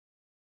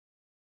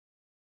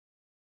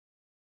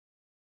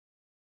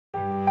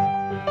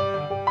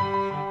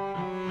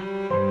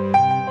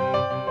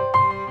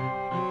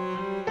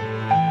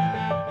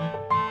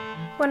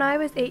When I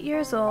was 8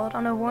 years old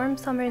on a warm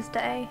summer's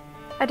day,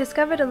 I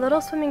discovered a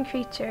little swimming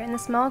creature in the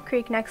small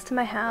creek next to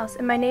my house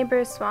in my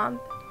neighbor's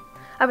swamp.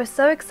 I was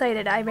so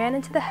excited I ran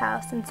into the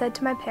house and said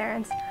to my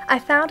parents, "I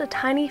found a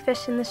tiny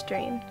fish in the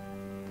stream."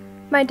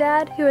 My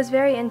dad, who was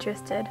very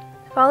interested,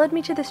 followed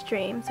me to the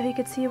stream so he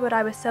could see what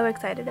I was so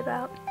excited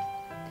about.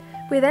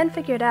 We then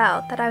figured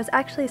out that I was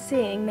actually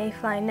seeing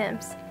Mayfly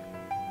nymphs.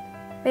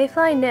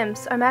 Mayfly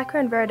nymphs are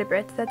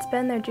macroinvertebrates that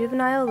spend their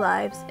juvenile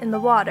lives in the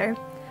water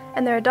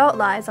and their adult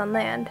lives on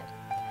land.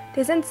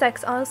 These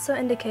insects also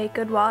indicate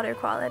good water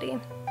quality.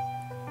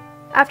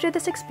 After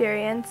this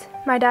experience,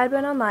 my dad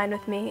went online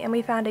with me and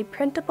we found a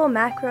printable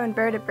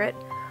macroinvertebrate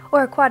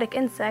or aquatic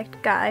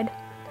insect guide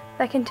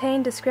that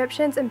contained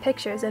descriptions and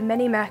pictures of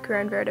many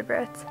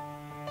macroinvertebrates.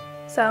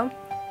 So,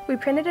 we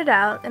printed it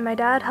out and my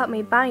dad helped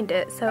me bind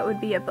it so it would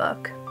be a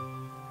book.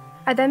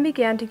 I then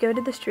began to go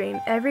to the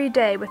stream every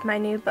day with my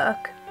new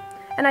book,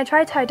 and I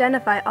tried to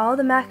identify all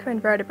the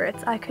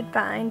macroinvertebrates I could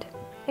find,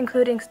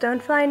 including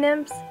stonefly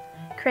nymphs,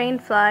 crane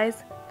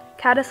flies,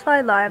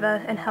 caddisfly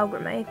larvae, and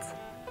hellgrammites.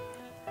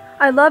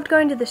 I loved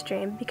going to the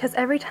stream because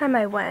every time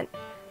I went,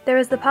 there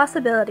was the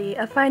possibility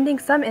of finding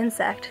some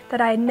insect that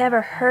I had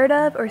never heard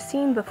of or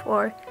seen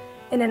before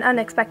in an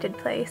unexpected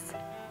place.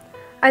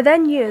 I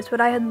then used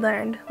what I had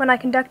learned when I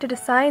conducted a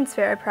science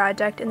fair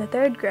project in the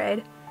 3rd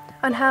grade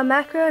on how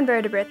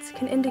macroinvertebrates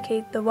can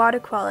indicate the water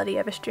quality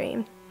of a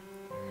stream.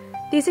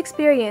 These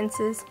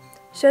experiences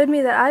showed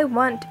me that I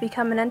want to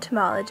become an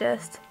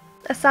entomologist,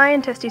 a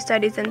scientist who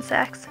studies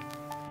insects.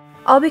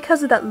 All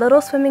because of that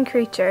little swimming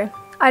creature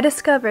I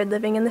discovered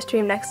living in the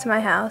stream next to my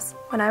house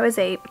when I was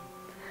 8.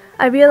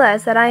 I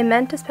realized that I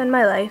meant to spend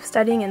my life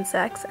studying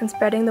insects and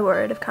spreading the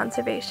word of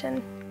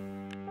conservation.